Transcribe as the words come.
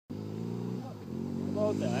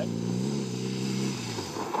about that.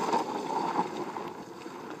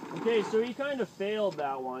 Okay, so he kind of failed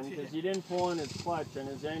that one because he didn't pull in his clutch and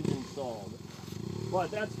his engine stalled.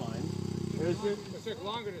 But that's fine. It took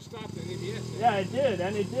longer to stop than ABS. Yeah, it did,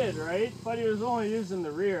 and it did, right? But he was only using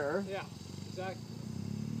the rear. Yeah, exactly.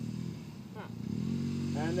 Huh.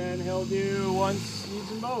 And then he'll do once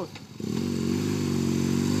using both.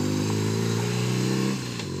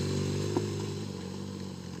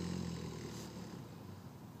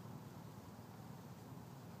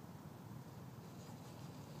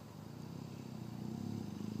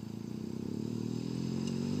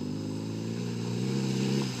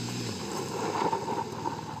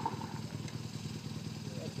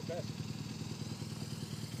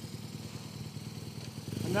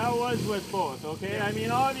 And that was with both, okay? I mean,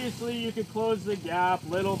 obviously you could close the gap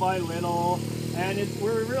little by little, and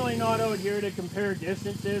we're really not out here to compare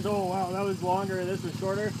distances. Oh wow, that was longer, this was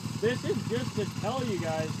shorter. This is just to tell you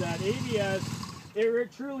guys that ABS,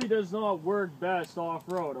 it truly does not work best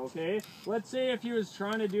off-road, okay? Let's say if he was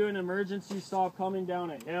trying to do an emergency stop coming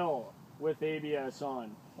down a hill with ABS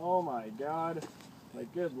on. Oh my God,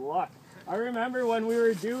 like good luck. I remember when we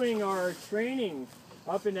were doing our training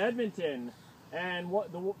up in Edmonton, and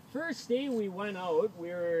the first day we went out, we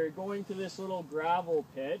were going to this little gravel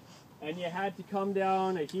pit, and you had to come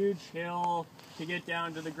down a huge hill to get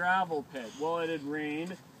down to the gravel pit. Well, it had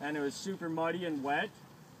rained, and it was super muddy and wet.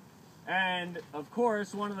 And, of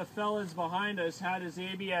course, one of the fellas behind us had his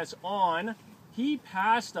ABS on. He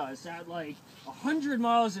passed us at like 100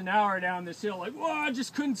 miles an hour down this hill. Like, whoa, I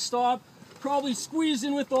just couldn't stop. Probably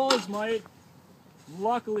squeezing with all his might.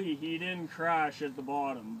 Luckily, he didn't crash at the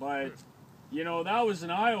bottom, but you know, that was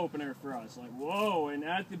an eye-opener for us. Like, whoa, and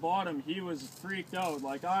at the bottom, he was freaked out.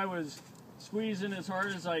 Like, I was squeezing as hard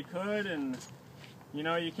as I could, and, you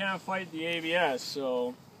know, you can't fight the ABS,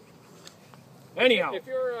 so... Anyhow. If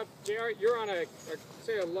you're, you're on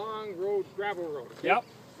say a long road, gravel road. Okay? Yep.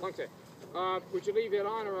 Long day. Would you leave it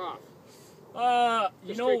on or off?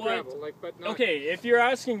 You know what? Gravel, like, but not... Okay, if you're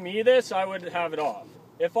asking me this, I would have it off.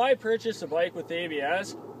 If I purchased a bike with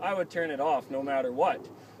ABS, I would turn it off no matter what.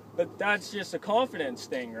 But that's just a confidence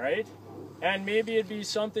thing, right? And maybe it'd be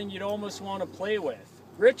something you'd almost want to play with.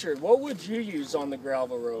 Richard, what would you use on the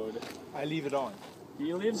gravel road? I leave it on.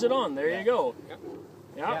 He leaves it on. There you go. Yep.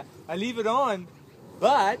 Yeah. I leave it on,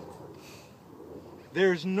 but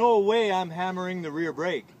there's no way I'm hammering the rear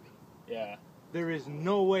brake. Yeah. There is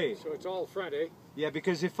no way. So it's all front, eh? Yeah,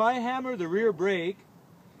 because if I hammer the rear brake,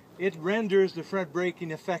 it renders the front brake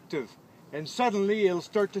ineffective. And suddenly it'll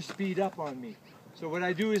start to speed up on me. So what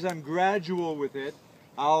I do is I'm gradual with it.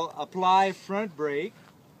 I'll apply front brake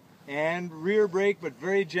and rear brake, but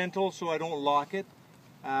very gentle so I don't lock it,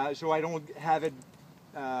 so I don't have it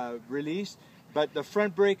released. But the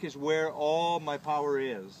front brake is where all my power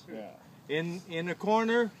is. Yeah. In a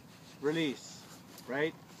corner, release,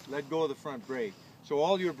 right? Let go of the front brake. So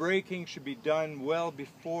all your braking should be done well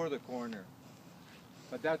before the corner.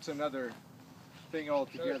 But that's another thing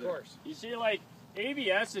altogether. Of course. You see, like,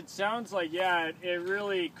 ABS, it sounds like, yeah, it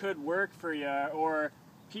really could work for you, or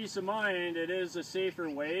peace of mind, it is a safer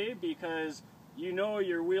way because you know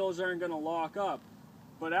your wheels aren't going to lock up.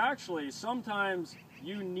 But actually, sometimes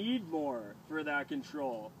you need more for that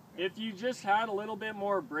control. If you just had a little bit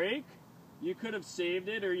more brake, you could have saved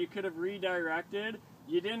it or you could have redirected.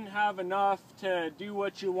 You didn't have enough to do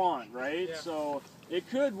what you want, right? Yeah. So it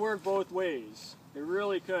could work both ways. It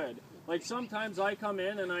really could. Like sometimes I come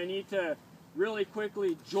in and I need to really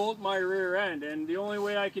quickly jolt my rear end, and the only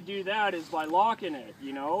way I could do that is by locking it,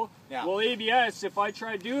 you know? Yeah. Well, ABS, if I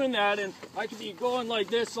tried doing that and I could be going like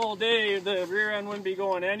this all day, the rear end wouldn't be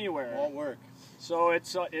going anywhere. Won't work. So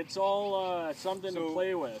it's all something to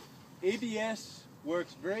play with. ABS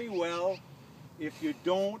works very well if you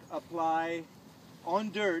don't apply on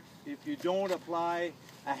dirt, if you don't apply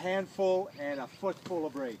a handful and a footful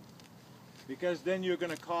of brake, because then you're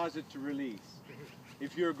going to cause it to release.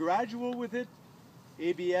 If you're gradual with it,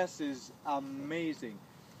 ABS is amazing.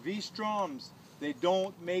 V-Stroms, they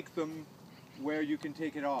don't make them where you can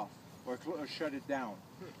take it off or shut it down.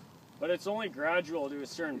 But it's only gradual to a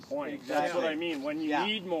certain point. Exactly. That's what I mean. When you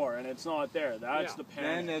need more and it's not there, that's the panic.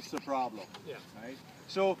 Then that's the problem. Yeah. Right?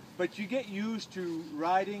 So, but you get used to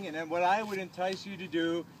riding, and then what I would entice you to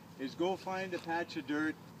do is go find a patch of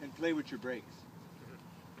dirt and play with your brakes.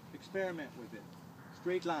 Experiment with it.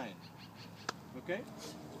 Straight lines. Okay?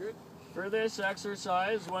 Good. For this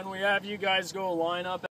exercise, when we have you guys go line up